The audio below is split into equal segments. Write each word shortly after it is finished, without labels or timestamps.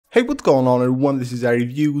Hey, what's going on everyone, this is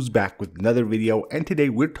iReviews back with another video, and today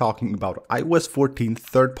we're talking about iOS 14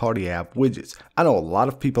 third-party app widgets. I know a lot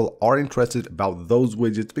of people are interested about those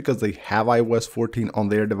widgets because they have iOS 14 on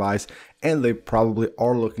their device and they probably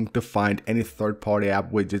are looking to find any third-party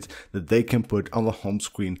app widgets that they can put on the home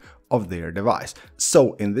screen of their device.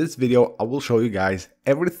 So in this video, I will show you guys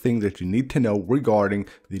everything that you need to know regarding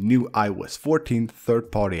the new iOS 14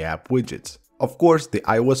 third-party app widgets. Of course, the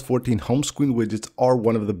iOS 14 home screen widgets are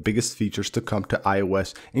one of the biggest features to come to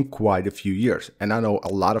iOS in quite a few years, and I know a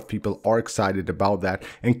lot of people are excited about that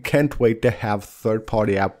and can't wait to have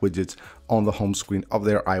third-party app widgets on the home screen of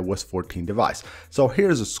their iOS 14 device. So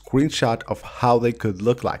here's a screenshot of how they could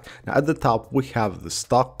look like. Now at the top we have the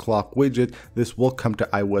stock clock widget. This will come to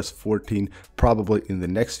iOS 14 probably in the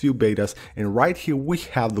next few betas, and right here we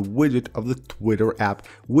have the widget of the Twitter app,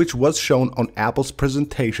 which was shown on Apple's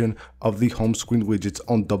presentation of the home screen widgets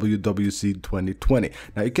on WWDC 2020.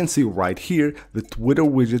 Now you can see right here the Twitter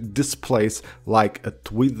widget displays like a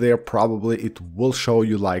tweet there. Probably it will show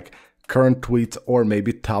you like current tweets or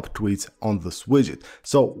maybe top tweets on this widget.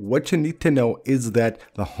 So what you need to know is that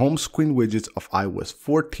the home screen widgets of iOS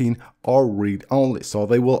 14 are read only, so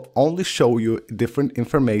they will only show you different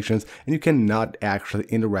informations and you cannot actually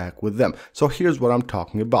interact with them. So here's what I'm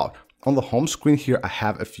talking about. On the home screen here I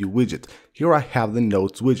have a few widgets. Here I have the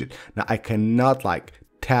notes widget. Now I cannot like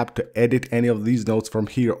tap to edit any of these notes from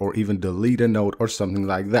here or even delete a note or something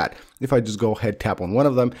like that. If I just go ahead tap on one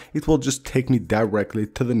of them, it will just take me directly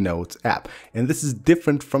to the Notes app. And this is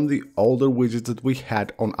different from the older widgets that we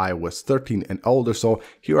had on iOS 13 and older. So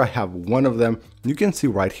here I have one of them. You can see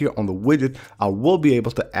right here on the widget, I will be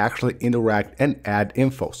able to actually interact and add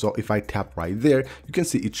info. So if I tap right there, you can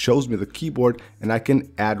see it shows me the keyboard and I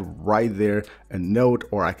can add right there a note,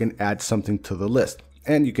 or I can add something to the list.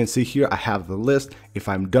 And you can see here I have the list. If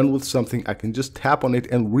I'm done with something, I can just tap on it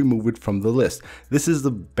and remove it from the list. This is the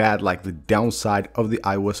the downside of the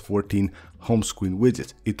iOS 14 home screen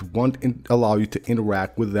widgets. It won't allow you to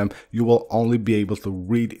interact with them. You will only be able to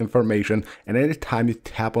read information, and anytime you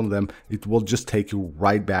tap on them, it will just take you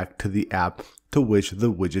right back to the app to which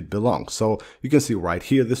the widget belongs. So you can see right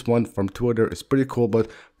here, this one from Twitter is pretty cool, but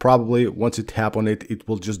probably once you tap on it, it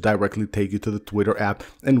will just directly take you to the Twitter app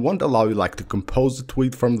and won't allow you like to compose the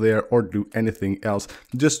tweet from there or do anything else,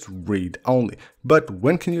 just read only. But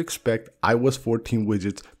when can you expect iOS 14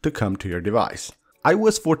 widgets to come to your device?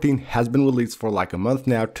 iOS 14 has been released for like a month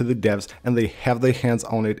now to the devs, and they have their hands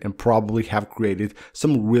on it and probably have created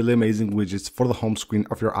some really amazing widgets for the home screen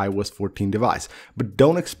of your iOS 14 device. But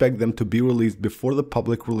don't expect them to be released before the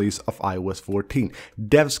public release of iOS 14.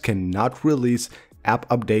 Devs cannot release app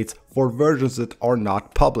updates for versions that are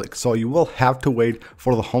not public, so you will have to wait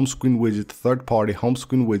for the home screen widget, third-party home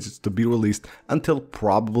screen widgets, to be released until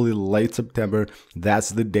probably late September.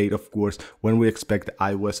 That's the date, of course, when we expect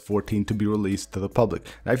iOS 14 to be released to the public.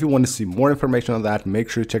 Now if you want to see more information on that,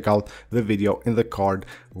 make sure to check out the video in the card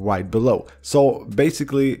right below. So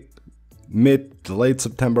basically, mid to late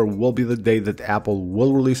September will be the day that Apple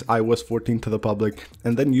will release iOS 14 to the public,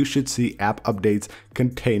 and then you should see app updates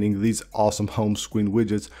containing these awesome home screen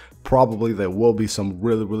widgets. Probably there will be some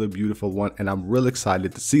really beautiful one, and I'm really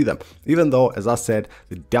excited to see them. Even though, as I said,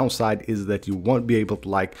 the downside is that you won't be able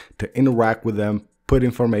to interact with them, put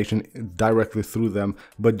information directly through them,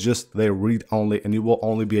 but just they read only, and you will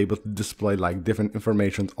only be able to display like different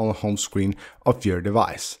information on the home screen of your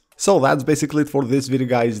device. So that's basically it for this video,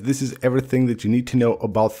 guys. This is everything that you need to know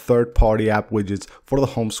about third-party app widgets for the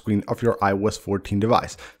home screen of your iOS 14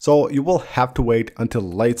 device. So you will have to wait until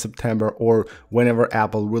late September or whenever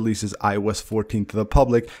Apple releases iOS 14 to the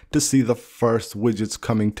public to see the first widgets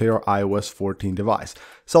coming to your iOS 14 device.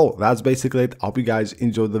 So that's basically it. I hope you guys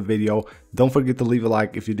enjoyed the video. Don't forget to leave a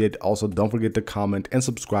like if you did. Also, don't forget to comment and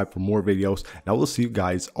subscribe for more videos. And I will see you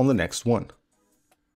guys on the next one.